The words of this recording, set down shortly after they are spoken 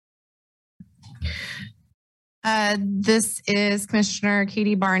This is Commissioner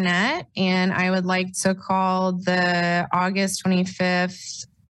Katie Barnett, and I would like to call the August 25th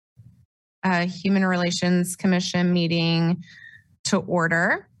Human Relations Commission meeting to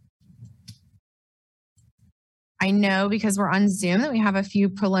order. I know because we're on Zoom that we have a few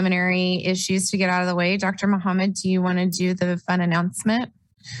preliminary issues to get out of the way. Dr. Muhammad, do you want to do the fun announcement?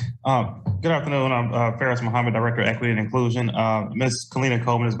 Good afternoon. I'm Faris Muhammad, Director of Equity and Inclusion. Ms. Kalina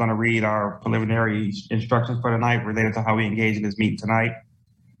Coleman is going to read our preliminary instructions for tonight related to how we engage in this meeting tonight.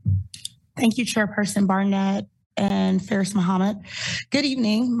 Thank you, Chairperson Barnett and Faris Muhammad. Good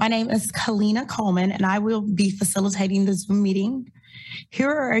evening. My name is Kalina Coleman, and I will be facilitating the Zoom meeting.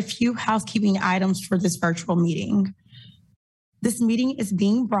 Here are a few housekeeping items for this virtual meeting. This meeting is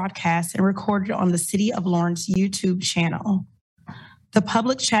being broadcast and recorded on the City of Lawrence YouTube channel. The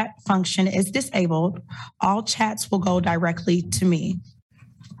public chat function is disabled. All chats will go directly to me.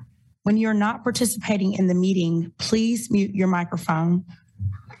 When you're not participating in the meeting, please mute your microphone.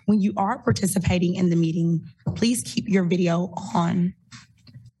 When you are participating in the meeting, please keep your video on.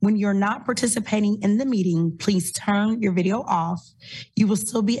 When you're not participating in the meeting, please turn your video off. You will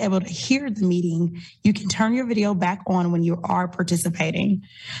still be able to hear the meeting. You can turn your video back on when you are participating.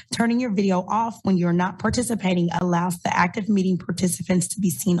 Turning your video off when you're not participating allows the active meeting participants to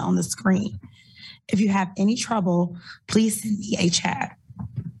be seen on the screen. If you have any trouble, please send me a chat.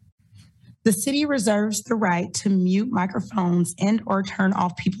 The city reserves the right to mute microphones and/or turn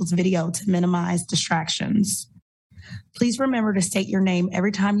off people's video to minimize distractions. Please remember to state your name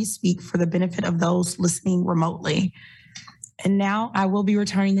every time you speak for the benefit of those listening remotely. And now I will be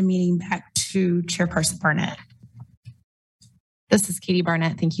returning the meeting back to Chairperson Barnett. This is Katie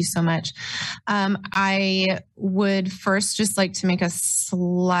Barnett. Thank you so much. I would first just like to make a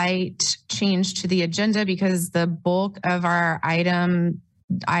slight change to the agenda because the bulk of our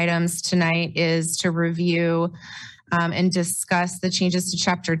items tonight is to review and discuss the changes to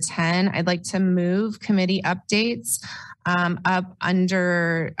Chapter 10. I'd like to move committee updates up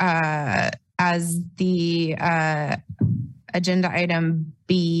under as the agenda item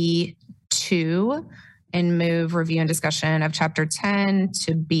B2 and move review and discussion of Chapter 10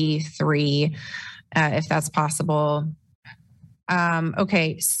 to B3, if that's possible.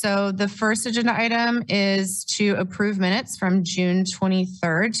 Okay, so the first agenda item is to approve minutes from June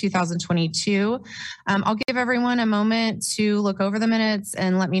 23rd, 2022. I'll give everyone a moment to look over the minutes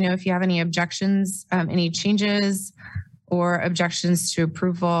and let me know if you have any objections, any changes or objections to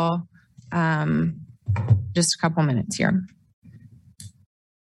approval. Just a couple minutes here.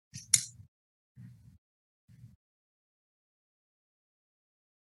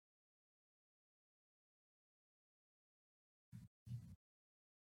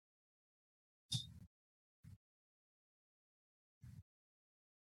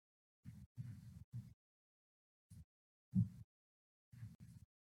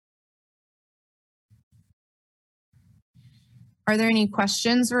 Are there any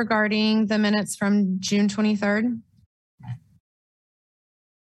questions regarding the minutes from June 23rd?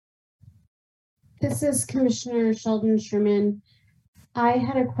 This is Commissioner Sheldon Sherman. I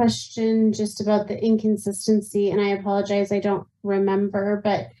had a question just about the inconsistency, and I apologize, I don't remember,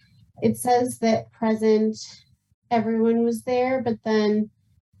 but it says that present everyone was there, but then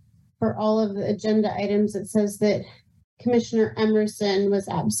for all of the agenda items, it says that Commissioner Emerson was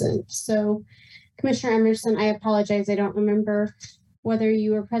absent. So Commissioner Emerson, I apologize. I don't remember whether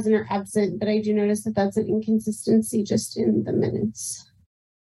you were present or absent, but I do notice that that's an inconsistency just in the minutes.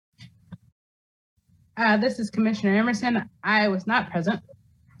 This is Commissioner Emerson. I was not present,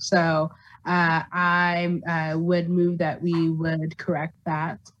 so I would move that we would correct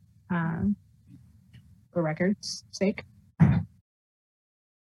that for record's sake.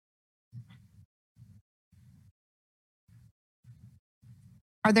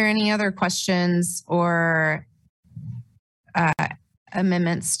 Are there any other questions or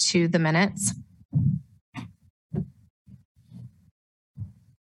amendments to the minutes?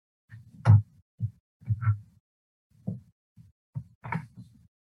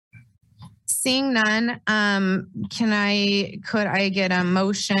 Seeing none, could I get a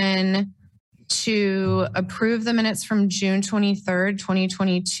motion to approve the minutes from June 23rd,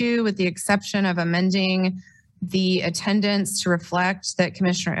 2022, with the exception of amending the attendance to reflect that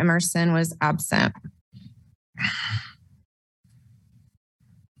Commissioner Emerson was absent?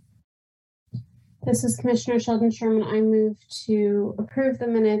 This is Commissioner Sheldon Sherman. I move to approve the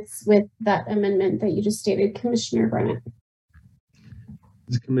minutes with that amendment that you just stated, Commissioner Barnett.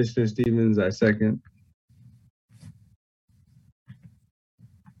 This is Commissioner Stevens. I second.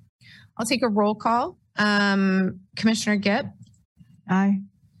 I'll take a roll call. Commissioner Gipp? Aye.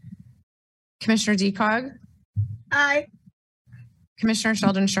 Commissioner Decog? Aye. Commissioner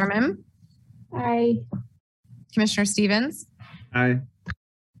Sheldon Sherman, Aye. Commissioner Stevens, Aye.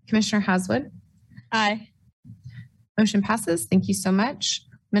 Commissioner Haswood. Aye. Motion passes. Thank you so much.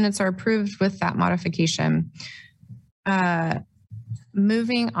 Minutes are approved with that modification.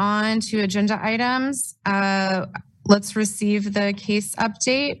 Moving on to agenda items, let's receive the case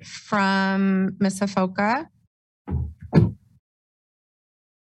update from Ms. Hafoka.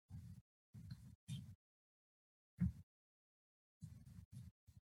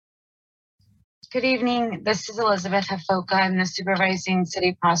 Good evening. This is Elizabeth Hafoka. I'm the supervising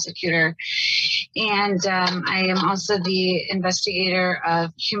city prosecutor. And I am also the investigator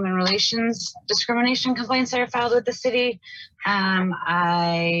of human relations discrimination complaints that are filed with the city.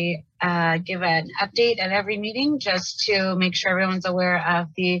 I give an update at every meeting just to make sure everyone's aware of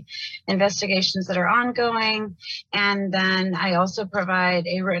the investigations that are ongoing. And then I also provide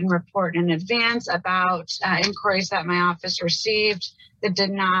a written report in advance about inquiries that my office received that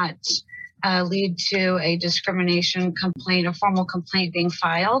did not lead to a discrimination complaint, a formal complaint being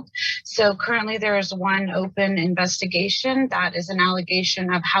filed. So currently there is one open investigation that is an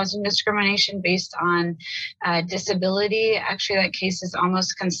allegation of housing discrimination based on disability. Actually, that case is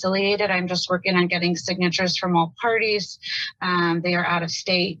almost conciliated. I'm just working on getting signatures from all parties. They are out of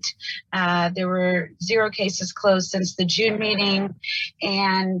state. There were 0 cases closed since the June meeting.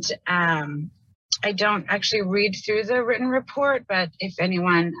 And I don't actually read through the written report, but if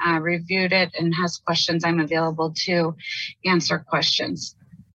anyone reviewed it and has questions, I'm available to answer questions.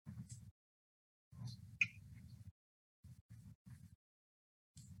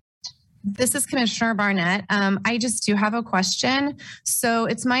 This is Commissioner Barnett. I just do have a question. So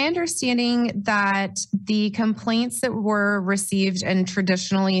it's my understanding that the complaints that were received and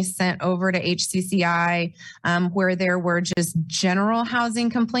traditionally sent over to HCCI, where there were just general housing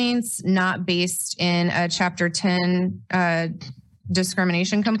complaints, not based in a Chapter 10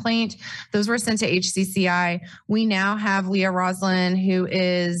 discrimination complaint, those were sent to HCCI. We now have Leah Roslin, who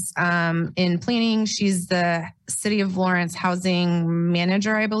is in planning. She's the City of Lawrence Housing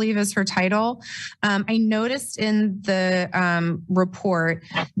Manager, I believe is her title. I noticed in the report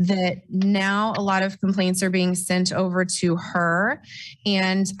that now a lot of complaints are being sent over to her.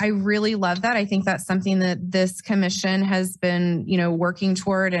 And I really love that. I think that's something that this commission has been, working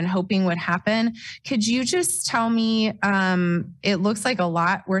toward and hoping would happen. Could you just tell me, it looks like a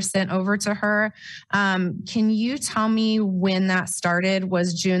lot were sent over to her. Can you tell me when that started?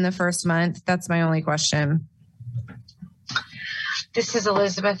 Was June the first month? That's my only question. This is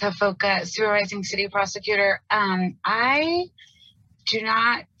Elizabeth Hafoka, supervising city prosecutor. I do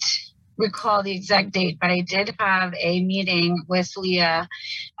not recall the exact date, but I did have a meeting with Leah,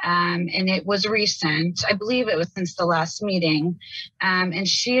 and it was recent. I believe it was since the last meeting. And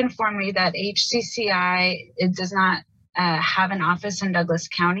she informed me that HCCI, it does not have an office in Douglas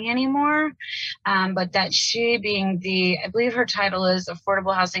County anymore, but that she being I believe her title is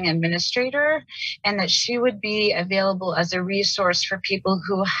Affordable Housing Administrator, and that she would be available as a resource for people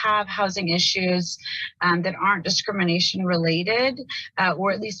who have housing issues that aren't discrimination related,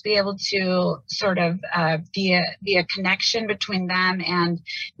 or at least be able to sort of be a connection between them and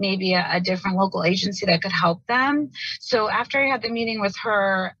maybe a different local agency that could help them. So after I had the meeting with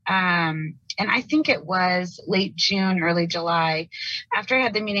her, and I think it was late June, early July. After I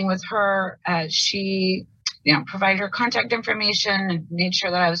had the meeting with her, she provided her contact information and made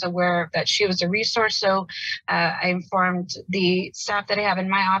sure that I was aware that she was a resource. So I informed the staff that I have in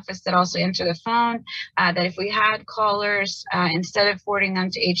my office that also answer the phone that if we had callers, instead of forwarding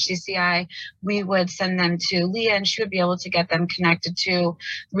them to HCCI, we would send them to Leah, and she would be able to get them connected to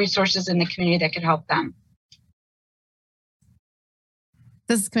resources in the community that could help them.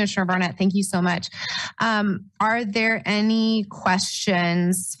 This is Commissioner Barnett. Thank you so much. Are there any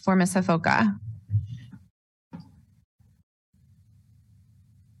questions for Ms. Hafoka?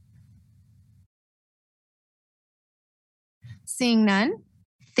 Seeing none,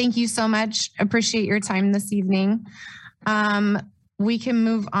 thank you so much. Appreciate your time this evening. We can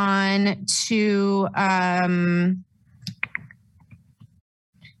move on to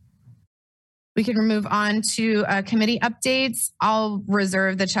committee updates. I'll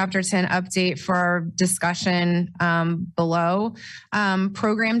reserve the Chapter 10 update for our discussion below.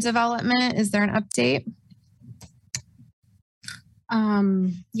 Program development, is there an update?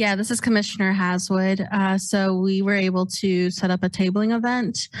 Yeah, this is Commissioner Haswood. So we were able to set up a tabling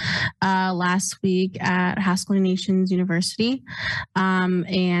event last week at Haskell Nations University.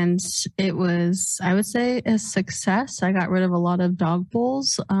 And it was, I would say, a success. I got rid of a lot of dog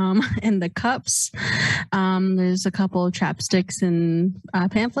bowls in the cups. There's a couple of chapsticks and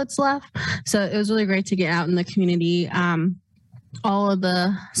pamphlets left. So it was really great to get out in the community. All of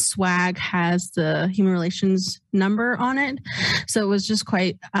the swag has the human relations number on it. So it was just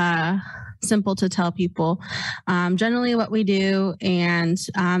quite simple to tell people generally what we do, and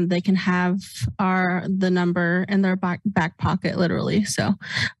they can have the number in their back pocket, literally. So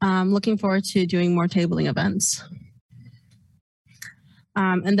looking forward to doing more tabling events.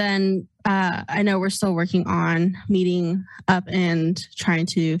 And then I know we're still working on meeting up and trying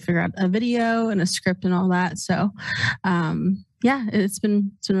to figure out a video and a script and all that. So yeah, it's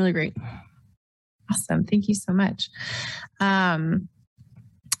been really great. Awesome. Thank you so much.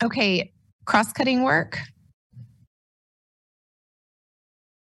 Okay, cross-cutting work.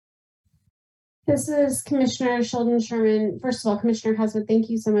 This is Commissioner Sheldon Sherman. First of all, Commissioner Haswood, thank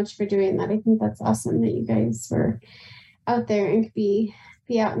you so much for doing that. I think that's awesome that you guys were out there and could be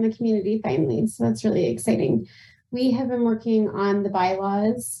out in the community finally. So that's really exciting. We have been working on the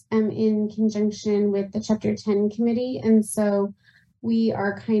bylaws in conjunction with the Chapter 10 committee. And so we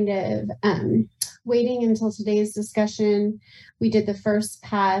are kind of waiting until today's discussion. We did the first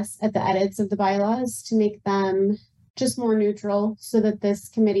pass at the edits of the bylaws to make them just more neutral so that this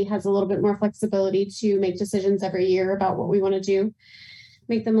committee has a little bit more flexibility to make decisions every year about what we want to do,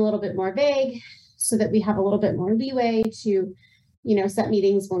 make them a little bit more vague so that we have a little bit more leeway to, set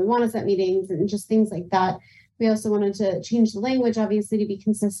meetings when we want to set meetings and just things like that. We also wanted to change the language, obviously, to be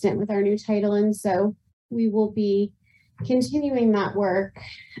consistent with our new title. And so we will be continuing that work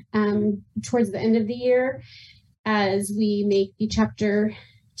towards the end of the year as we make the Chapter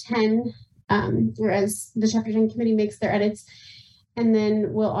 10, or as the Chapter 10 committee makes their edits. And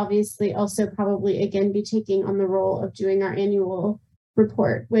then we'll obviously also probably again be taking on the role of doing our annual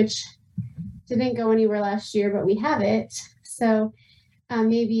report, which didn't go anywhere last year, but we have it. So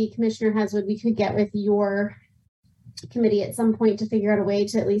maybe Commissioner Haswood, we could get with your committee at some point to figure out a way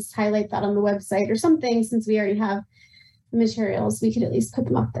to at least highlight that on the website or something, since we already have the materials, we could at least put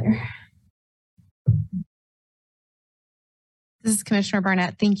them up there. This is Commissioner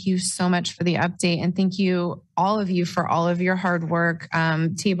Barnett. Thank you so much for the update, and thank you, all of you, for all of your hard work.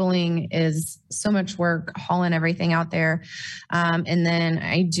 Tabling is so much work, hauling everything out there. And then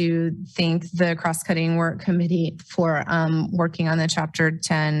I do thank the cross-cutting work committee for working on the Chapter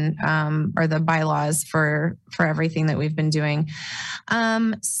 10 or the bylaws for everything that we've been doing.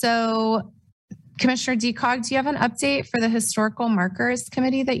 So Commissioner Decog, do you have an update for the Historical Markers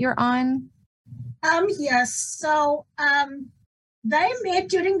Committee that you're on? Yes. So they met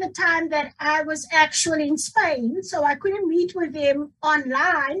during the time that I was actually in Spain, so I couldn't meet with them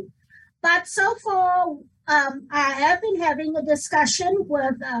online. But so far, I have been having a discussion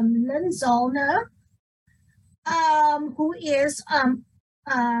with Lynn Zollner, who is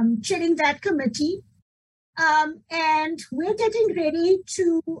chairing that committee. And we're getting ready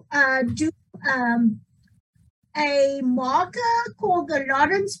to do a marker called the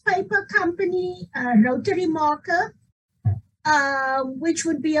Lawrence Paper Company Rotary Marker, which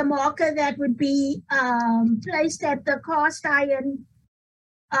would be a marker that would be placed at the cast iron,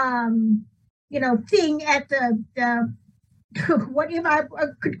 thing at the whatever I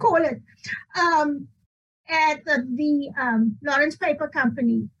could call it, at the Lawrence Paper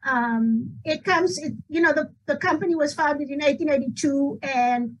Company. The company was founded in 1882,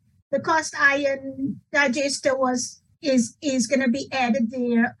 and the cast iron digester is going to be added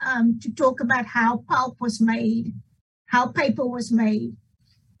there to talk about how pulp was made, how paper was made.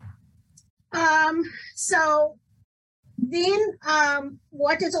 So then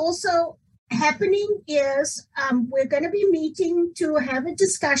what is also happening is we're going to be meeting to have a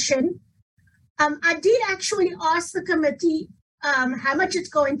discussion. I did actually ask the committee how much it's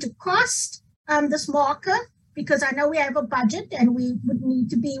going to cost this marker, because I know we have a budget and we would need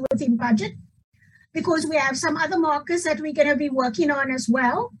to be within budget, because we have some other markers that we're going to be working on as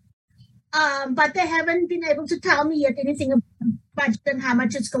well. But they haven't been able to tell me yet anything about budget and how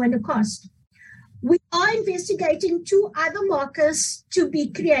much it's going to cost. We are investigating 2 other markers to be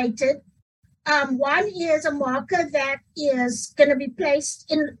created. One is a marker that is going to be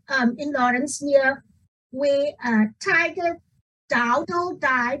placed in Lawrence, near where Tiger Dowdle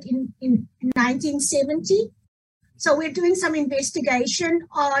died in 1970. So we're doing some investigation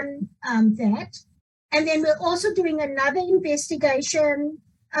on that. And then we're also doing another investigation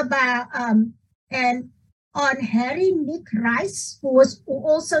about, and on Harry Nick Rice, who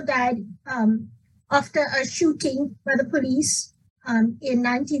also died after a shooting by the police in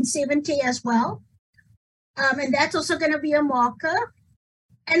 1970 as well. And that's also going to be a marker.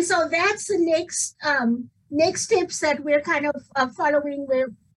 And so that's the next steps that we're kind of following.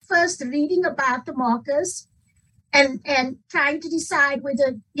 We're first reading about the markers and trying to decide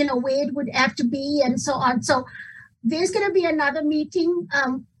whether, where it would have to be and so on. So there's going to be another meeting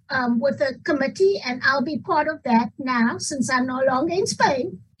with the committee, and I'll be part of that now since I'm no longer in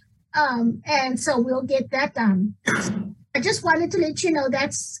Spain. And so we'll get that done. I just wanted to let you know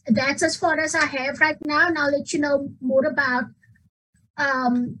that's as far as I have right now, and I'll let you know more about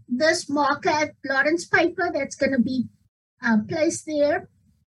this marker at Lawrence Paper that's going to be placed there,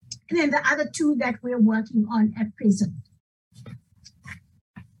 and then the other two that we're working on at present.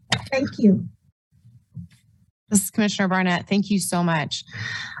 Thank you. This is Commissioner Barnett. Thank you so much.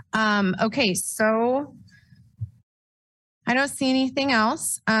 Okay, so I don't see anything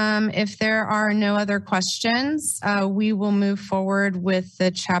else. If there are no other questions, we will move forward with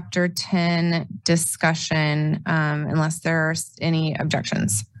the Chapter 10 discussion unless there are any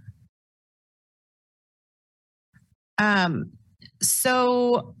objections.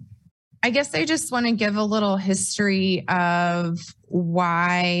 So I guess I just want to give a little history of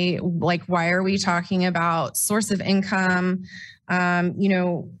why are we talking about source of income?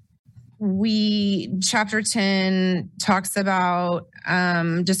 Chapter 10 talks about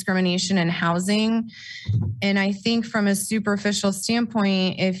discrimination in housing. And I think from a superficial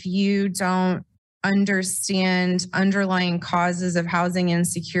standpoint, if you don't understand underlying causes of housing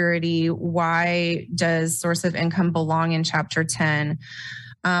insecurity, why does source of income belong in Chapter 10?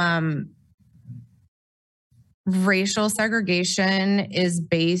 Racial segregation is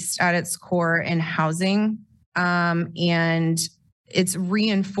based at its core in housing, and it's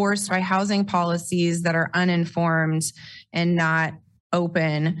reinforced by housing policies that are uninformed and not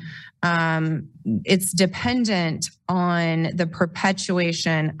open. It's dependent on the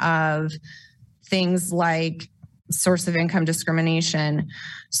perpetuation of things like source of income discrimination.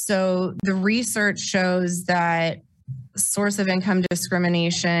 So the research shows that source of income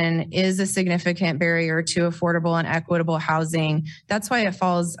discrimination is a significant barrier to affordable and equitable housing. That's why it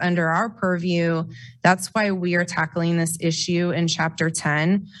falls under our purview. That's why we are tackling this issue in Chapter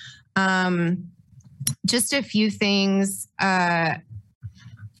 10. Just a few things I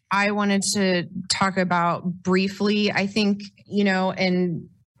wanted to talk about briefly. I think, and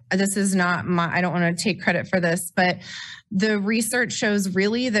this is not I don't want to take credit for this, but the research shows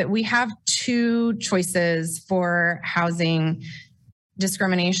really that we have two choices for housing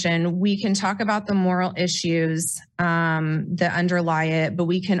discrimination. We can talk about the moral issues that underlie it, but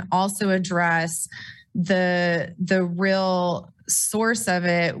we can also address the real source of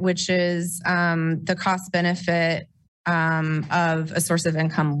it, which is the cost benefit of a source of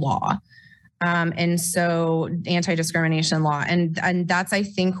income law. And so anti-discrimination law. And that's, I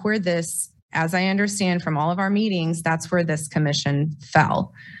think, where this, as I understand from all of our meetings, that's where this commission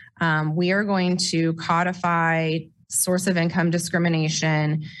fell. We are going to codify source of income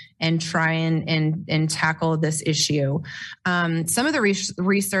discrimination and try and tackle this issue. Some of the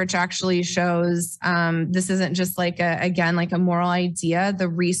research actually shows this isn't just like a moral idea. The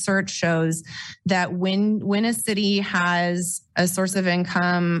research shows that when a city has a source of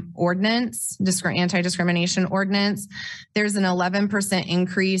income ordinance, anti-discrimination ordinance, there's an 11%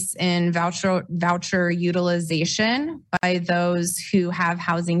 increase in voucher utilization by those who have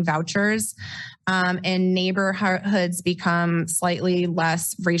housing vouchers. And neighborhoods become slightly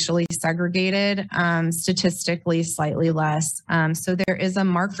less racially segregated, statistically slightly less. So there is a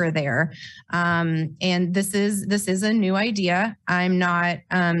marker there. And this is a new idea. I'm not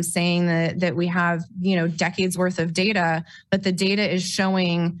saying that we have, decades worth of data, but the data is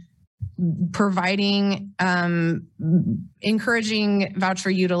showing encouraging voucher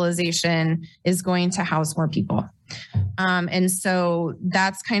utilization is going to house more people. And so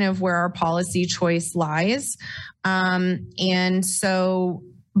that's kind of where our policy choice lies. And so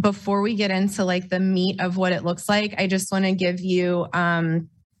before we get into the meat of what it looks like, I just want to give you kind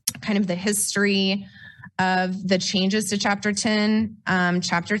of the history of the changes to Chapter 10.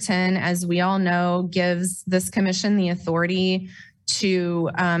 Chapter 10, as we all know, gives this commission the authority to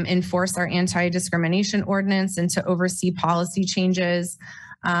enforce our anti-discrimination ordinance and to oversee policy changes.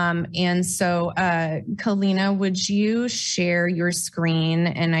 And so, Kalina, would you share your screen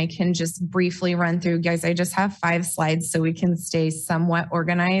and I can just briefly run through, guys, I just have 5 slides so we can stay somewhat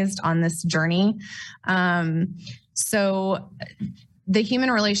organized on this journey. So the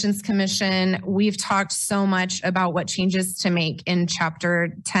Human Relations Commission, we've talked so much about what changes to make in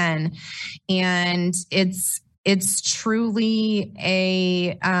Chapter 10, and it's truly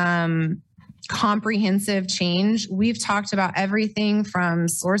a comprehensive change. We've talked about everything from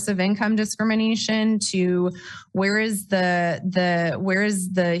source of income discrimination to where is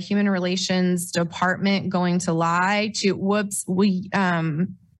the Human Relations Department going to lie to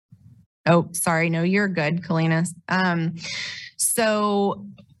oh, sorry, no, you're good, Kalina. So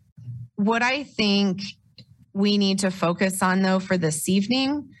what I think we need to focus on though for this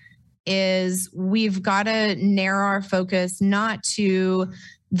evening is we've got to narrow our focus not to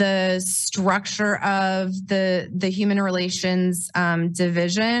the structure of the Human Relations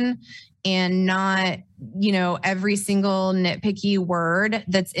Division and not, every single nitpicky word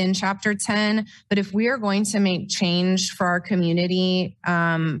that's in Chapter 10. But if we are going to make change for our community,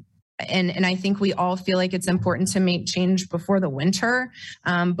 and I think we all feel like it's important to make change before the winter,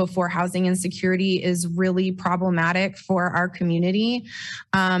 before housing insecurity is really problematic for our community.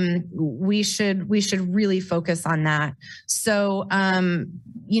 We should really focus on that. So,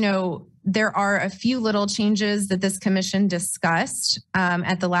 there are a few little changes that this commission discussed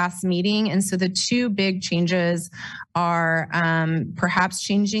at the last meeting. And so the two big changes are perhaps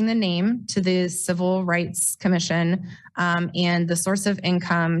changing the name to the Civil Rights Commission and the source of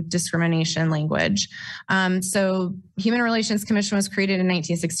income discrimination language. So Human Relations Commission was created in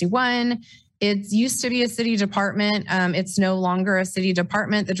 1961. It used to be a city department. It's no longer a city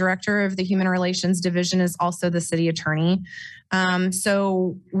department. The director of the Human Relations Division is also the city attorney.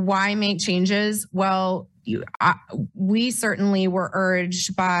 So why make changes? Well, we certainly were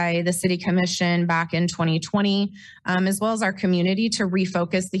urged by the City Commission back in 2020, as well as our community, to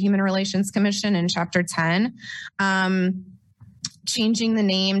refocus the Human Relations Commission in Chapter 10. Changing the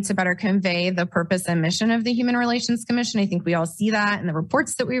name to better convey the purpose and mission of the Human Relations Commission. I think we all see that in the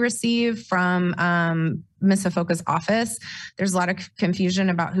reports that we receive from Ms. Hafoka's office. There's a lot of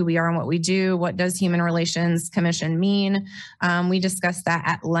confusion about who we are and what we do. What does Human Relations Commission mean? We discussed that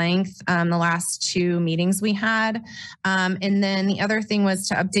at length the last two meetings we had. And then the other thing was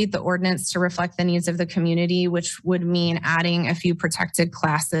to update the ordinance to reflect the needs of the community, which would mean adding a few protected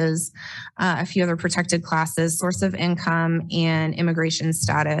classes, source of income and immigration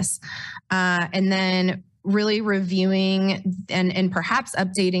status. And then really reviewing and perhaps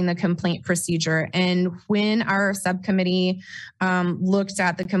updating the complaint procedure. And when our subcommittee looked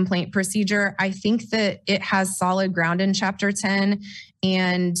at the complaint procedure, I think that it has solid ground in Chapter 10.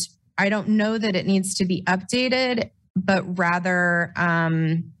 And I don't know that it needs to be updated, but rather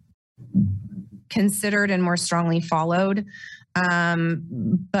considered and more strongly followed.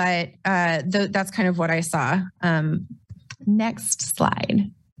 But that's kind of what I saw. Next slide.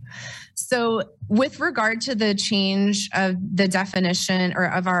 So with regard to the change of the definition or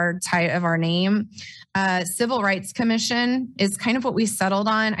of our name, Civil Rights Commission is kind of what we settled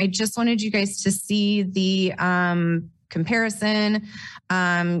on. I just wanted you guys to see the comparison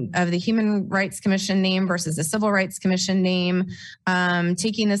of the Human Rights Commission name versus the Civil Rights Commission name.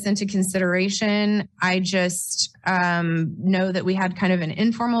 Taking this into consideration, I just know that we had kind of an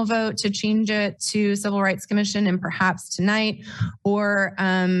informal vote to change it to Civil Rights Commission, and perhaps tonight or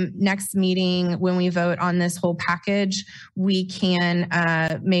next meeting when we vote on this whole package, we can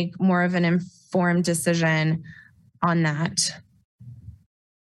make more of an informed decision on that.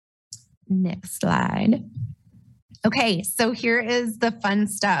 Next slide. Okay, so here is the fun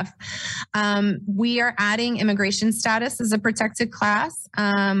stuff. We are adding immigration status as a protected class.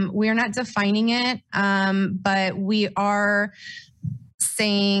 We are not defining it, but we are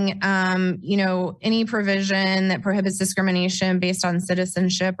saying, any provision that prohibits discrimination based on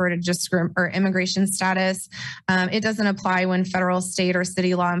citizenship or immigration status, it doesn't apply when federal, state, or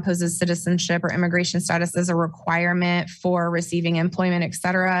city law imposes citizenship or immigration status as a requirement for receiving employment, et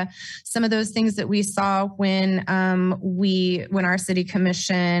cetera. Some of those things that we saw when our city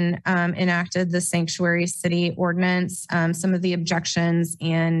commission enacted the sanctuary city ordinance, some of the objections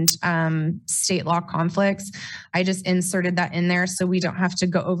and state law conflicts, I just inserted that in there so we don't have to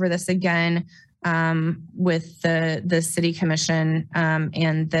go over this again with the city commission,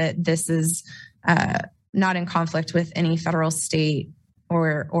 and that this is not in conflict with any federal, state,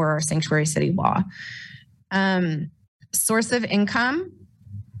 or sanctuary city law. Source of income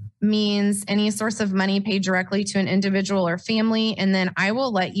means any source of money paid directly to an individual or family. And then I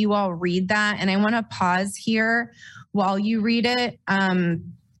will let you all read that. And I want to pause here while you read it.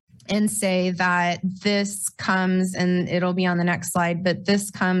 And say that this comes, and it'll be on the next slide, but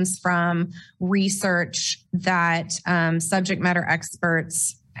this comes from research that subject matter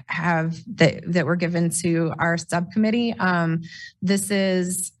experts that were given to our subcommittee.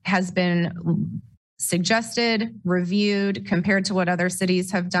 This has been suggested, reviewed, compared to what other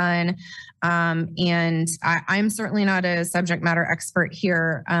cities have done. And I'm certainly not a subject matter expert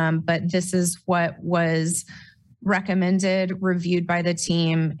here, but this is what was recommended, reviewed by the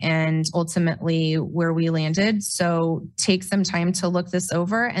team, and ultimately where we landed. So take some time to look this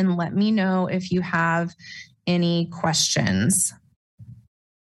over and let me know if you have any questions.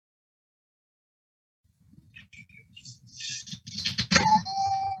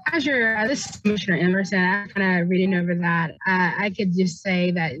 This is Commissioner Emerson. I'm kind of reading over that. I could just say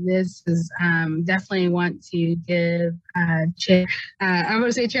that this is definitely want to give Chair, I want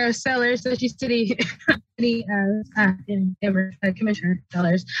to say Chair Sellers, so she's Commissioner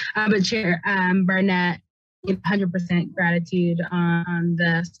Sellers, but Chair Barnett, 100% gratitude on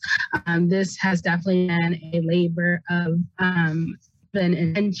this. This has definitely been a labor of an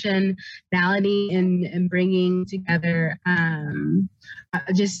intentionality in bringing together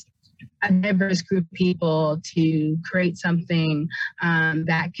just a diverse group of people to create something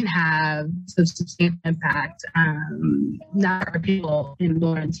that can have some substantial impact, not for people in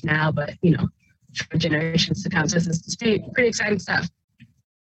Lawrence now, but for generations to come. So this is pretty exciting stuff.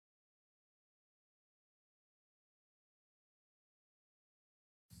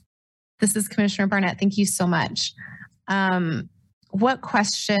 This is Commissioner Barnett. Thank you so much. What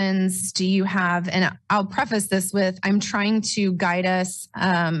questions do you have? And I'll preface this with, I'm trying to guide us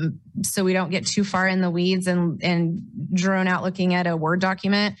so we don't get too far in the weeds and drone out looking at a Word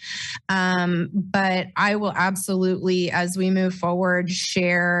document. But I will absolutely, as we move forward,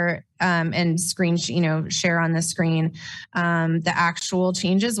 share and share on the screen the actual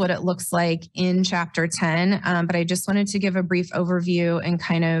changes, what it looks like in Chapter 10. But I just wanted to give a brief overview and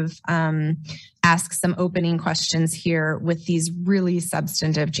kind of ask some opening questions here with these really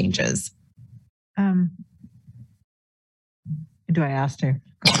substantive changes. Do I ask her?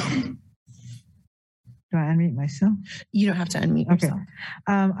 Do I unmute myself? You don't have to unmute yourself.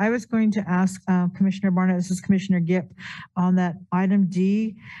 I was going to ask Commissioner Barnett, this is Commissioner Gipp, on that item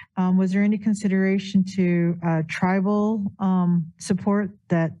D. Was there any consideration to tribal support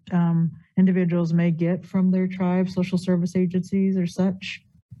that individuals may get from their tribe, social service agencies or such?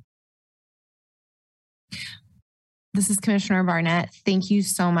 This is Commissioner Barnett. Thank you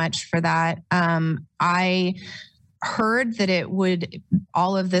so much for that. I heard that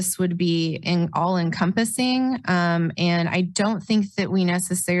all of this would be all encompassing. And I don't think that we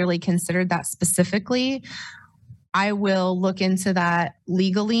necessarily considered that specifically. I will look into that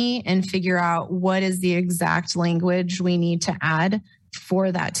legally and figure out what is the exact language we need to add for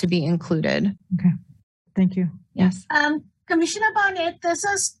that to be included. Okay, thank you. Yes. Commissioner Barnett, this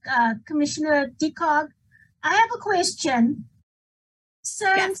is Commissioner DeCog. I have a question.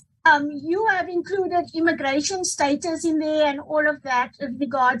 Since you have included immigration status in there and all of that with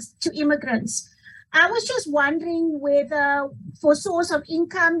regards to immigrants, I was just wondering whether for source of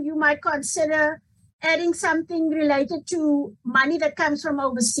income, you might consider adding something related to money that comes from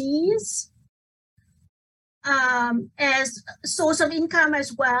overseas as source of income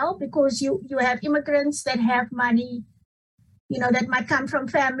as well, because you have immigrants that have money, that might come from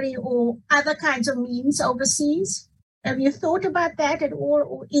family or other kinds of means overseas. Have you thought about that at all,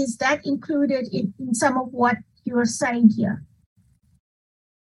 or is that included in some of what you're saying here?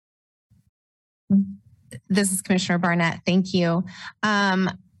 This is Commissioner Barnett. Thank you.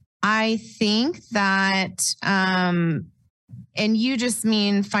 I think that, and you just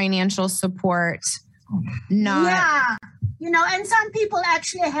mean financial support, not... Yeah. And some people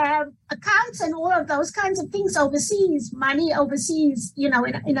actually have accounts and all of those kinds of things overseas, money overseas,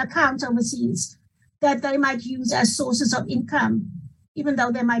 in accounts overseas that they might use as sources of income, even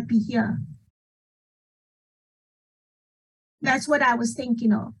though they might be here. That's what I was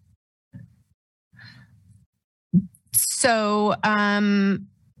thinking of. So I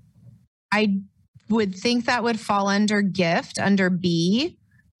would think that would fall under gift, under B,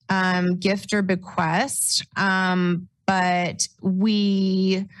 gift or bequest. But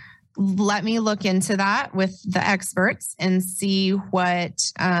let me look into that with the experts and see what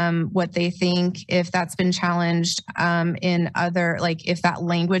they think, if that's been challenged in other, if that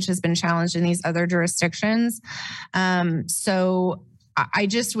language has been challenged in these other jurisdictions. So I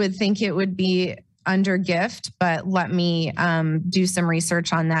just would think it would be under gift, but let me do some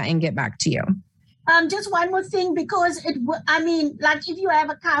research on that and get back to you. Just one more thing, because if you have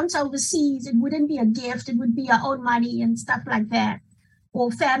accounts overseas, it wouldn't be a gift. It would be your own money and stuff like that, or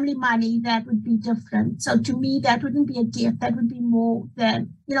family money. That would be different. So to me, that wouldn't be a gift. That would be more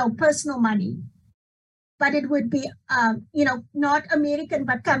than, personal money but it would be, not American,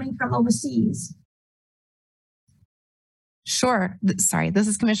 but coming from overseas. Sure. Sorry, this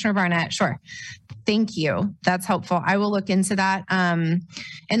is Commissioner Barnett. Sure. Thank you. That's helpful. I will look into that. And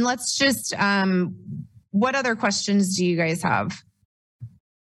let's just, what other questions do you guys have?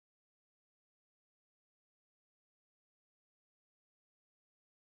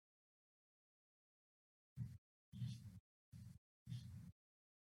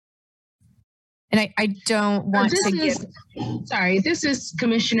 And I don't want to give. Sorry, this is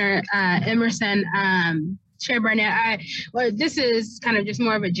Commissioner Emerson. Chair Barnett, this is kind of just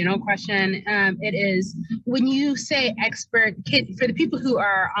more of a general question. It is, when you say expert, for the people who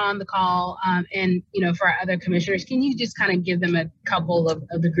are on the call and, for our other commissioners, can you just kind of give them a couple of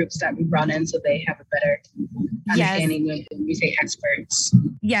the groups that we brought in so they have a better understanding when we say experts?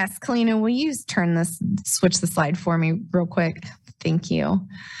 Yes, Kalina, will you switch the slide for me real quick? Thank you.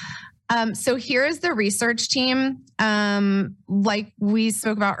 So here is the research team. Like we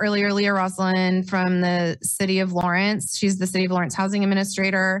spoke about earlier, Leah Roslin from the City of Lawrence. She's the City of Lawrence Housing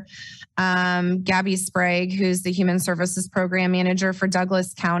Administrator. Gabby Sprague, who's the Human Services Program Manager for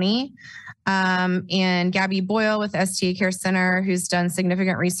Douglas County. And Gabby Boyle with STA Care Center, who's done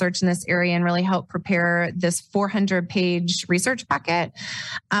significant research in this area and really helped prepare this 400-page research packet.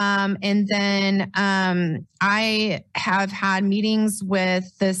 And then I have had meetings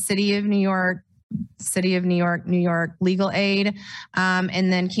with the City of New York, New York Legal Aid,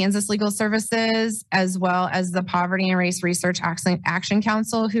 and then Kansas Legal Services, as well as the Poverty and Race Research Action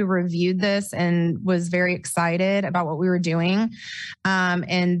Council, who reviewed this and was very excited about what we were doing.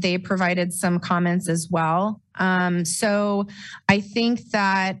 And they provided some comments as well. So I think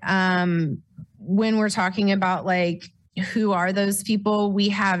that when we're talking about who are those people? We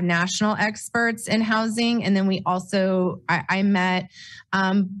have national experts in housing. And then we also, I met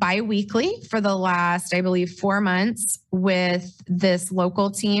bi-weekly for the last, I believe, 4 months with this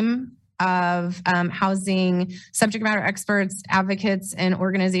local team of housing subject matter experts, advocates, and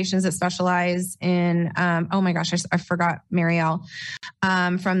organizations that specialize in, oh my gosh, I forgot Marielle,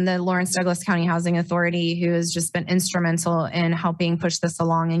 from the Lawrence Douglas County Housing Authority, who has just been instrumental in helping push this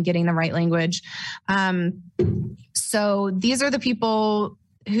along and getting the right language. So these are the people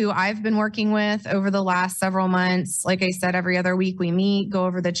who I've been working with over the last several months. Like I said, every other week we meet, go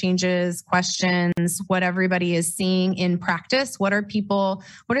over the changes, questions, what everybody is seeing in practice. What are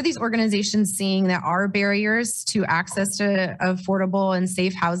these organizations seeing that are barriers to access to affordable and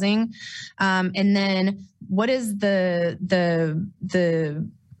safe housing? And then what is the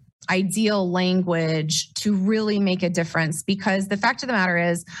ideal language to really make a difference? Because the fact of the matter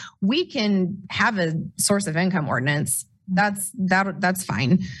is, we can have a source of income ordinance. That's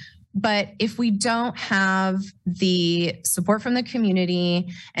fine. But if we don't have the support from the community,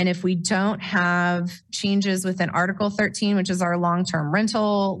 and if we don't have changes within Article 13, which is our long-term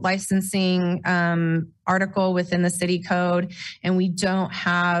rental licensing article within the city code, and we don't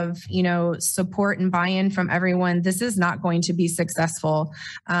have, support and buy-in from everyone, this is not going to be successful.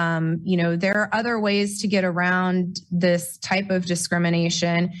 There are other ways to get around this type of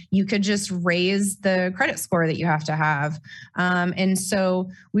discrimination. You could just raise the credit score that you have to have. And so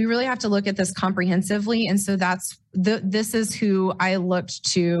we really have to look at this comprehensively. And so this is who I looked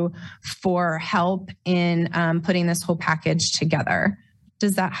to for help in putting this whole package together.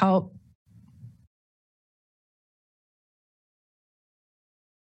 Does that help?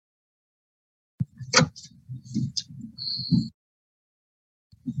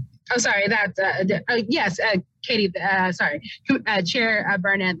 Oh, sorry. Yes, Katie. Sorry, Chair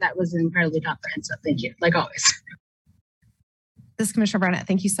Barnett. That was incredibly comprehensive. Thank you, like always. This is Commissioner Barnett.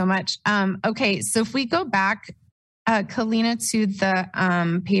 Thank you so much. Okay, so if we go back, Kalina, to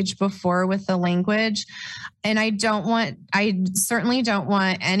the page before with the language, and I certainly don't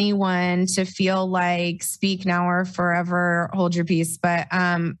want anyone to feel like speak now or forever hold your peace, but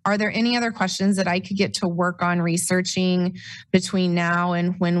are there any other questions that I could get to work on researching between now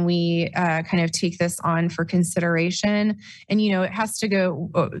and when we kind of take this on for consideration? And, it has to go,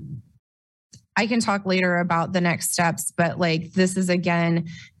 I can talk later about the next steps, but this is, again,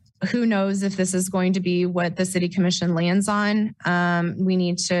 who knows if this is going to be what the city commission lands on. We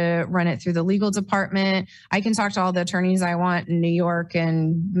need to run it through the legal department. I can talk to all the attorneys I want in New York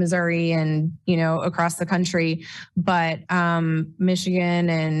and Missouri and, across the country, but Michigan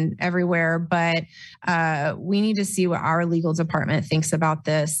and everywhere. But we need to see what our legal department thinks about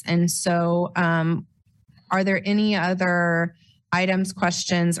this. And so are there any other items,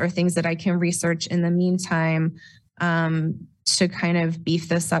 questions, or things that I can research in the meantime to kind of beef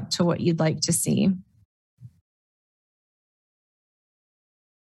this up to what you'd like to see?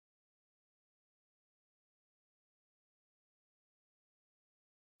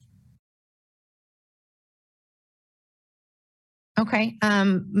 Okay,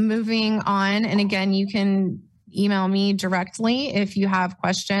 moving on. And again, you can email me directly if you have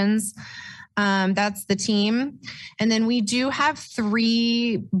questions. That's the team. And then we do have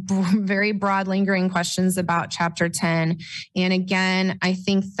three very broad lingering questions about Chapter 10. And again, I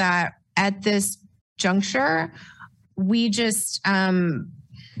think that at this juncture, we just,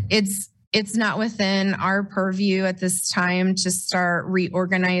 it's not within our purview at this time to start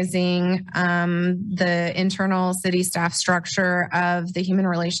reorganizing the internal city staff structure of the Human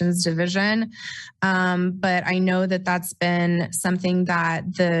Relations Division. But I know that that's been something that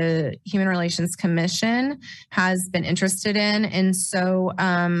the Human Relations Commission has been interested in. And so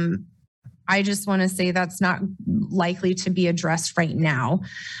I just want to say that's not likely to be addressed right now.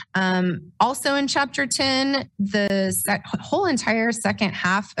 Also in Chapter 10, the whole entire second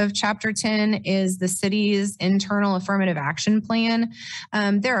half of Chapter 10 is the city's internal affirmative action plan.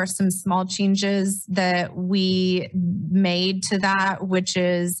 There are some small changes that we made to that, which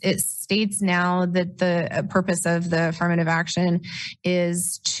is it states now that the purpose of the affirmative action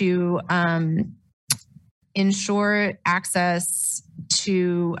is to ensure access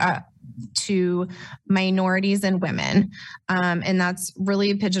to minorities and women. And that's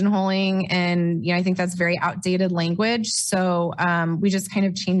really pigeonholing. And, I think that's very outdated language. So we just kind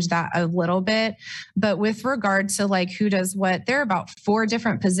of changed that a little bit. But with regard to like who does what, there are about 4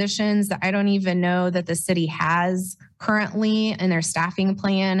 different positions that I don't even know that the city has currently in their staffing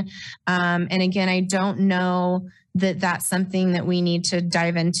plan. And again, I don't know that that's something that we need to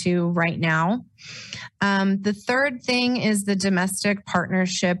dive into right now. The third thing is the domestic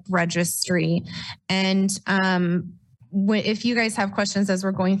partnership registry. And if you guys have questions as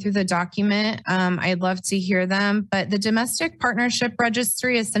we're going through the document, I'd love to hear them. But the domestic partnership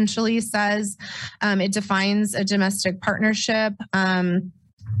registry essentially says it defines a domestic partnership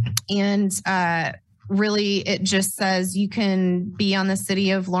really, it just says you can be on the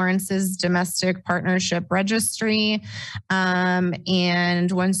City of Lawrence's domestic partnership registry.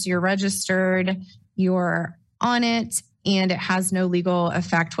 And once you're registered, you're on it and it has no legal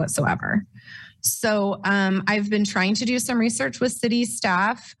effect whatsoever. So I've been trying to do some research with city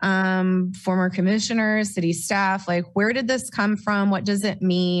staff, former commissioners, city staff, like where did this come from? What does it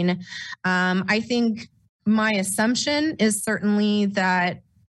mean? I think my assumption is certainly that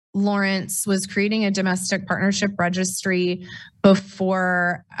Lawrence was creating a domestic partnership registry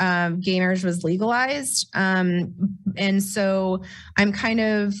before gay marriage was legalized. And so I'm kind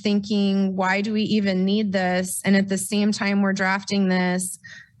of thinking, why do we even need this? And at the same time we're drafting this,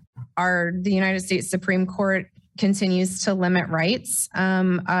 the United States Supreme Court continues to limit rights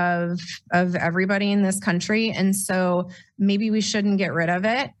of everybody in this country. And so maybe we shouldn't get rid of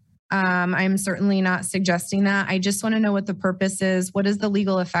it. I'm certainly not suggesting that. I just want to know what the purpose is. What is the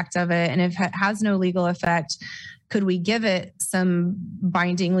legal effect of it? And if it has no legal effect, could we give it some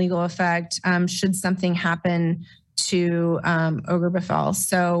binding legal effect should something happen to Oberbefehl?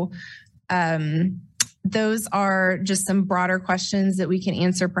 So those are just some broader questions that we can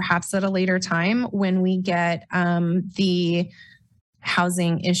answer perhaps at a later time when we get the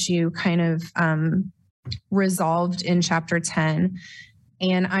housing issue kind of resolved in Chapter 10.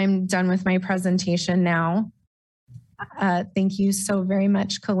 And I'm done with my presentation now. Thank you so very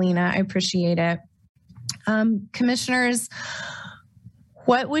much, Kalina. I appreciate it. Commissioners,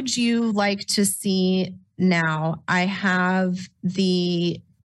 what would you like to see now? I have the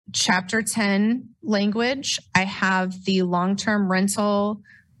Chapter 10 language. I have the long-term rental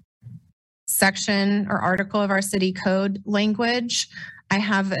section or article of our city code language. I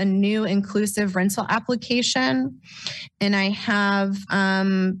have a new inclusive rental application, and I have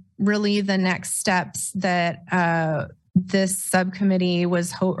really the next steps that this subcommittee or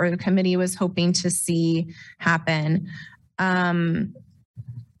the committee was hoping to see happen.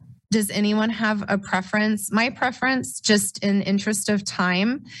 Does anyone have a preference? My preference, just in interest of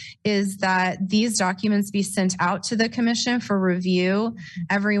time, is that these documents be sent out to the commission for review.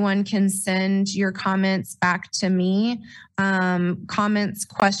 Everyone can send your comments back to me. Comments,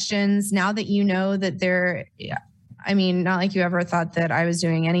 questions, now that you know that not like you ever thought that I was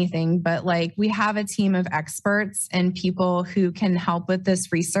doing anything, but like we have a team of experts and people who can help with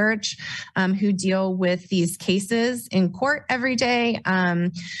this research, who deal with these cases in court every day.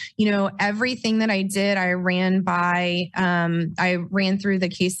 Everything that I did, I ran through the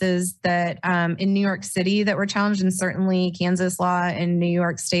cases that in New York City that were challenged, and certainly Kansas law and New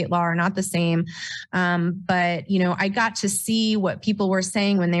York state law are not the same. But I got to see what people were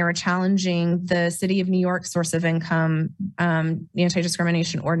saying when they were challenging the City of New York source of income income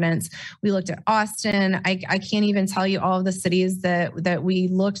anti-discrimination ordinance. We looked at Austin. I can't even tell you all of the cities that we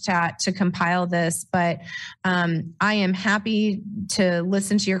looked at to compile this, but I am happy to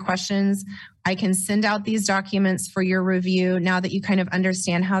listen to your questions. I can send out these documents for your review now that you kind of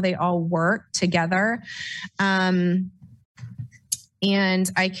understand how they all work together. And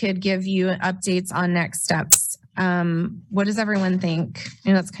I could give you updates on next steps. What does everyone think? I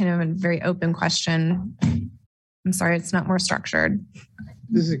know that's kind of a very open question. I'm sorry, it's not more structured.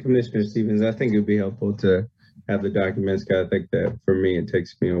 This is Commissioner Stevens. I think it'd be helpful to have the documents, because I think that for me, it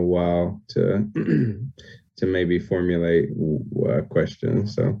takes me a while to to maybe formulate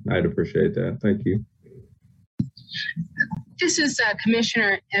questions. So I'd appreciate that. Thank you. This is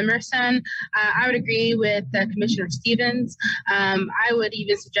Commissioner Emerson. I would agree with Commissioner Stevens. I would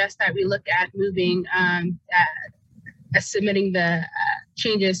even suggest that we look at moving, submitting the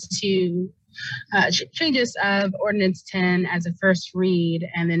changes to changes of Ordinance 10 as a first read,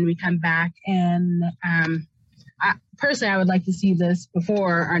 and then we come back and personally, I would like to see this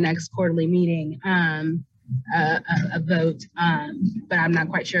before our next quarterly meeting. A vote, but I'm not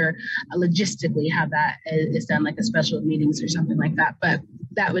quite sure logistically how that is done, like a special meetings or something like that. But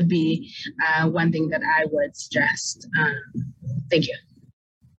that would be one thing that I would suggest. Thank you.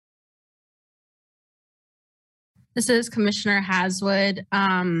 This is Commissioner Haswood.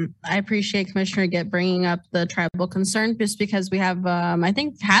 I appreciate Commissioner Gipp bringing up the tribal concern, just because we have, I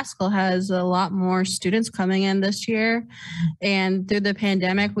think Haskell has a lot more students coming in this year. And through the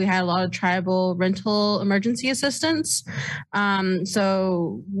pandemic, we had a lot of tribal rental emergency assistance.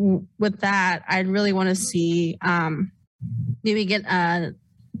 So with that, I'd really want to see maybe get a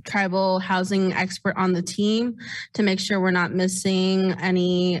tribal housing expert on the team to make sure we're not missing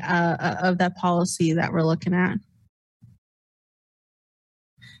any of that policy that we're looking at.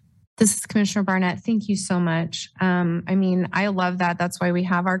 This is Commissioner Barnett. Thank you so much. I mean, I love that. That's why we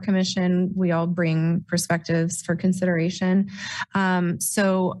have our commission. We all bring perspectives for consideration.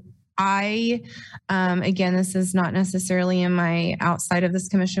 So I, again, this is not necessarily in my outside of this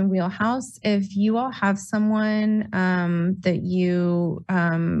commission wheelhouse. If you all have someone that you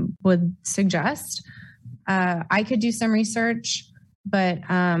would suggest, I could do some research, but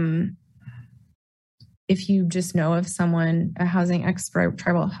if you just know of someone, a housing expert,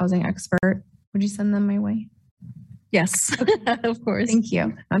 tribal housing expert, would you send them my way? Yes, of course. Thank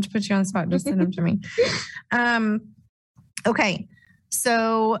you. Not to put you on the spot, just send them to me. Okay,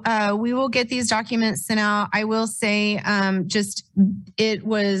 so we will get these documents sent out. I will say this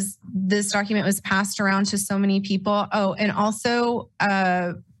document was passed around to so many people. Oh, and also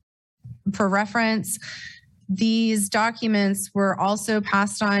for reference, these documents were also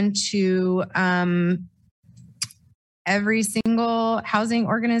passed on to every single housing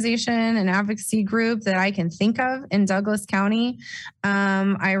organization and advocacy group that I can think of in Douglas County.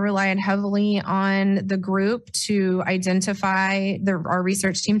 I relied heavily on the group to identify our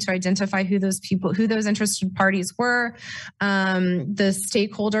research team to identify who those interested parties were, the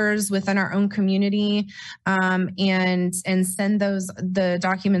stakeholders within our own community, and send the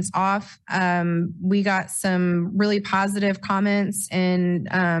documents off. We got some really positive comments, and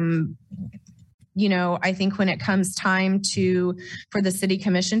I think when it comes time for the city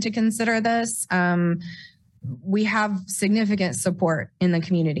commission to consider this, we have significant support in the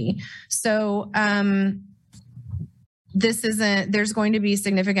community. So there's going to be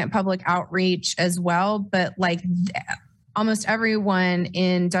significant public outreach as well, but almost everyone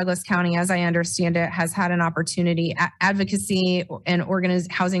in Douglas County, as I understand it, has had an opportunity. Advocacy and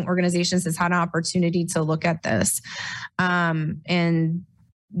housing organizations has had an opportunity to look at this. And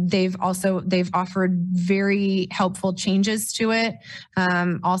they've offered very helpful changes to it,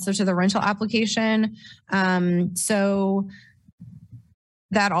 also to the rental application. So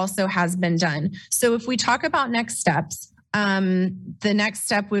that also has been done. So if we talk about next steps, the next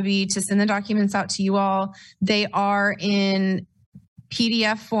step would be to send the documents out to you all. They are in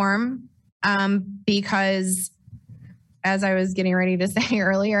PDF form because, as I was getting ready to say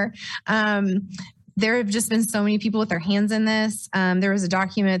earlier, there have just been so many people with their hands in this. There was a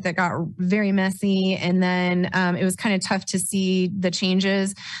document that got very messy, and then it was kind of tough to see the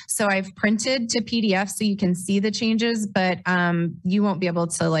changes. So I've printed to PDF so you can see the changes, but you won't be able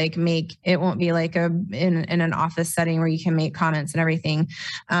to it won't be like in an office setting where you can make comments and everything.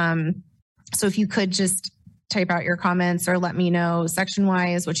 So if you could just type out your comments or let me know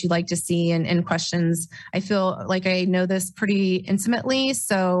section-wise what you'd like to see and questions. I feel like I know this pretty intimately,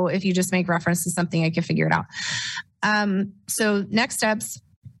 so if you just make reference to something, I can figure it out. So next steps,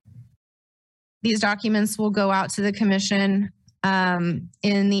 these documents will go out to the commission. In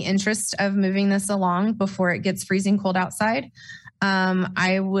the interest of moving this along before it gets freezing cold outside,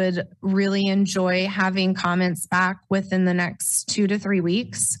 I would really enjoy having comments back within the next 2 to 3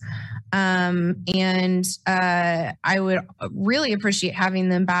 weeks. And I would really appreciate having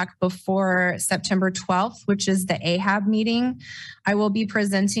them back before September 12th, which is the AHAB meeting. I will be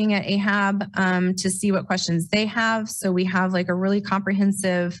presenting at AHAB to see what questions they have. So we have like a really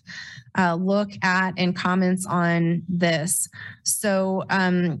comprehensive look at and comments on this. So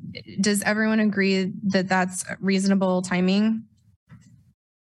does everyone agree that that's reasonable timing?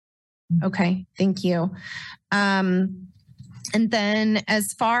 Okay, thank you. And then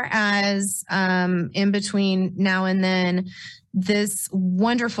as far as in between now and then, this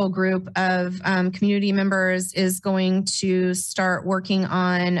wonderful group of community members is going to start working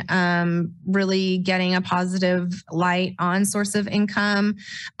on really getting a positive light on source of income,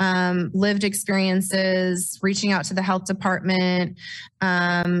 lived experiences, reaching out to the health department,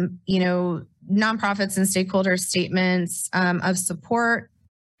 nonprofits and stakeholder statements of support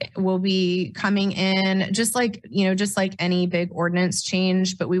will be coming in just like any big ordinance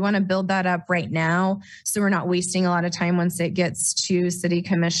change, but we want to build that up right now so we're not wasting a lot of time once it gets to city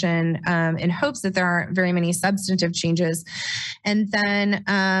commission in hopes that there aren't very many substantive changes. And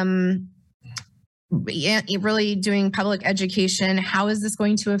then really doing public education. How is this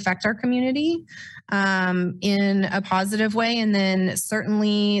going to affect our community in a positive way? And then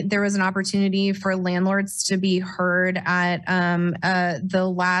certainly there was an opportunity for landlords to be heard at the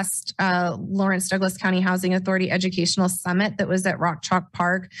last Lawrence Douglas County Housing Authority Educational Summit that was at Rock Chalk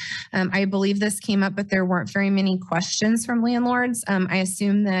Park. I believe this came up, but there weren't very many questions from landlords. I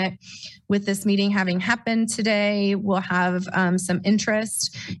assume that with this meeting having happened today, we'll have some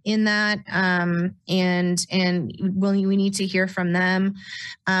interest in that, and we need to hear from them.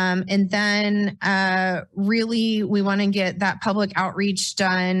 And then really, we want to get that public outreach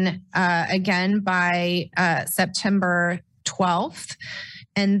done again by September 12th.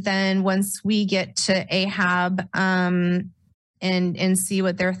 And then once we get to AHAB, and see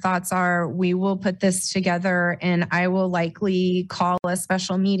what their thoughts are, we will put this together, and I will likely call a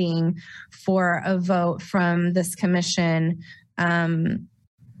special meeting for a vote from this commission.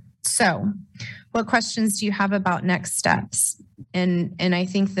 So what questions do you have about next steps? And I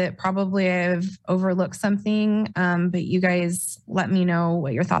think that probably I've overlooked something, but you guys let me know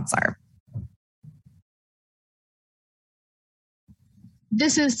what your thoughts are.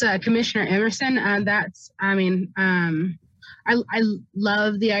 This is Commissioner Emerson. I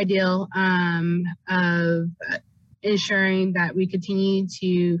love the ideal of ensuring that we continue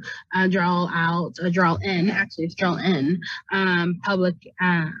to draw in public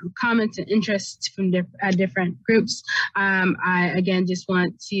comments and interests from different groups. I again just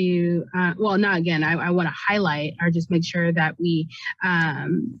want to, I want to highlight or just make sure that we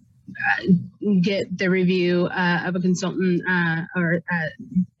get the review of a consultant or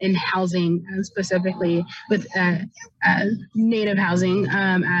in housing, specifically with Native housing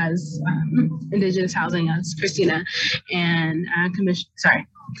as Indigenous housing, as Christina and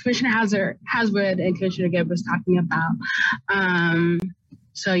Commissioner Haswood and Commissioner Gibb was talking about.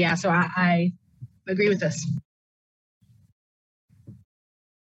 So I agree with this.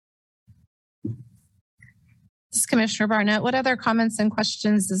 This is Commissioner Barnett. What other comments and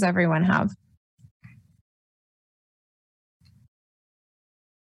questions does everyone have?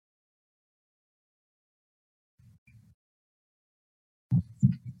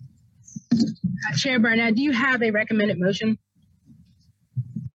 Chair Barnett, do you have a recommended motion?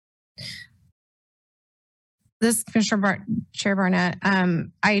 This Chair Barnett,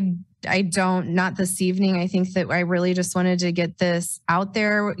 I don't, not this evening. I think that I really just wanted to get this out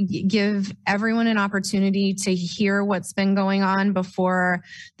there, give everyone an opportunity to hear what's been going on before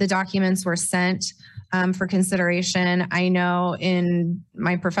the documents were sent for consideration. I know in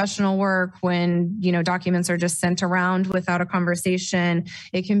my professional work, when documents are just sent around without a conversation,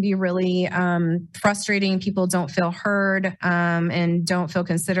 it can be really frustrating. People don't feel heard and don't feel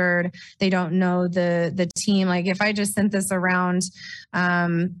considered. They don't know the team. Like if I just sent this around,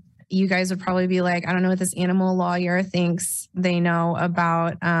 you guys would probably be like, I don't know what this animal lawyer thinks they know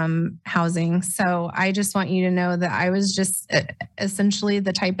about housing. So I just want you to know that I was just essentially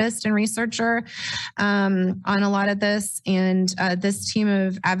the typist and researcher on a lot of this. And this team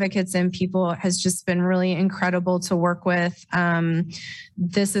of advocates and people has just been really incredible to work with.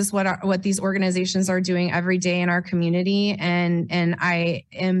 This is what these organizations are doing every day in our community. And I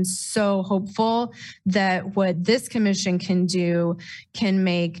am so hopeful that what this commission can do can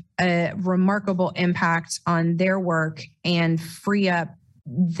make a remarkable impact on their work and free up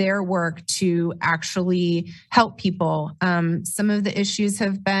their work to actually help people. Some of the issues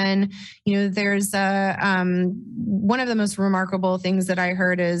have been, there's one of the most remarkable things that I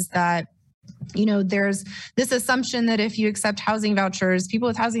heard is that there's this assumption that if you accept housing vouchers, people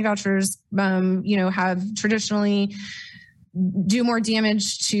with housing vouchers, have traditionally do more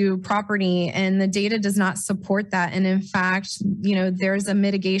damage to property, and the data does not support that. And in fact, there's a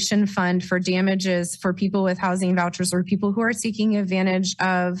mitigation fund for damages for people with housing vouchers or people who are seeking advantage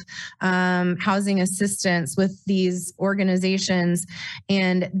of housing assistance with these organizations.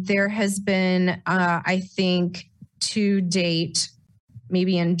 And there has been, I think, to date,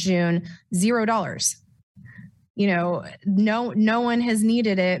 maybe in June, $0. No one has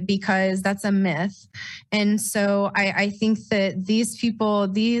needed it because that's a myth. And so I think that these people,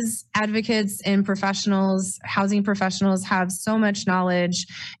 these advocates and professionals, housing professionals, have so much knowledge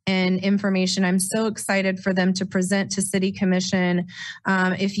and information. I'm so excited for them to present to City Commission.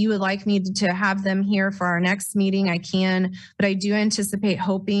 If you would like me to have them here for our next meeting, I can, but I do anticipate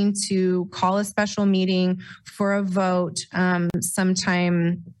hoping to call a special meeting for a vote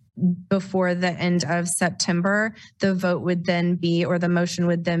sometime before the end of September. The vote would then be, or the motion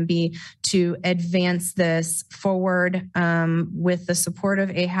would then be, to advance this forward with the support of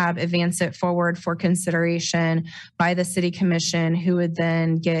AHAB, advance it forward for consideration by the City Commission, who would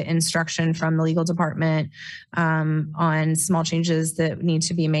then get instruction from the legal department on small changes that need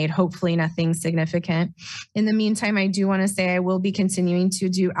to be made, hopefully nothing significant. In the meantime, I do want to say I will be continuing to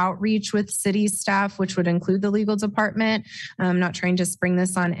do outreach with city staff, which would include the legal department. I'm not trying to spring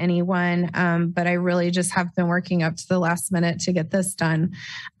this on anyone, but I really just have been working up to the last minute to get this done.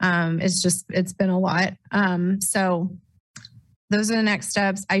 It's been a lot. So those are the next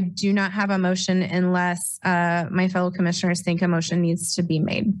steps. I do not have a motion unless my fellow commissioners think a motion needs to be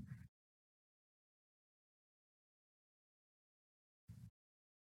made.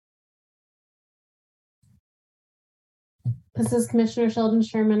 This is Commissioner Sheldon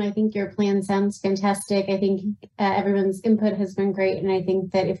Sherman. I think your plan sounds fantastic. I think everyone's input has been great. And I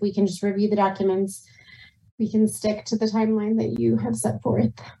think that if we can just review the documents, we can stick to the timeline that you have set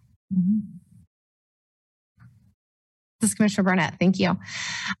forth. This is Commissioner Barnett. Thank you.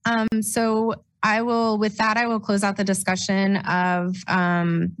 So with that, I will close out the discussion of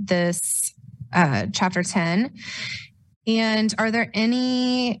this Chapter 10. And are there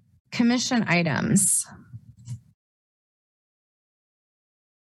any commission items?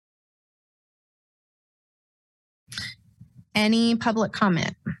 Any public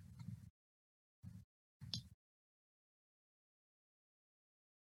comment?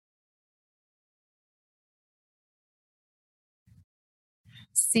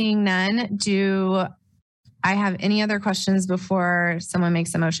 Seeing none, do I have any other questions before someone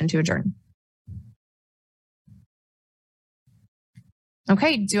makes a motion to adjourn?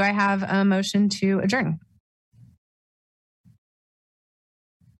 Okay, do I have a motion to adjourn?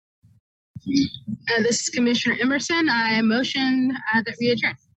 This is Commissioner Emerson. I motion that we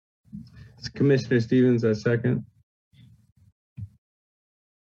adjourn. It's Commissioner Stevens, I second.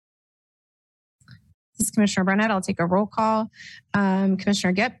 This is Commissioner Barnett. I'll take a roll call.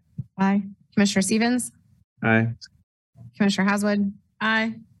 Commissioner Gipp? Aye. Commissioner Stevens? Aye. Commissioner Haswood?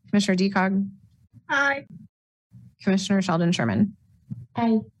 Aye. Commissioner Decog? Aye. Commissioner Sheldon Sherman?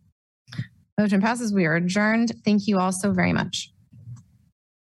 Aye. Motion passes. We are adjourned. Thank you all so very much.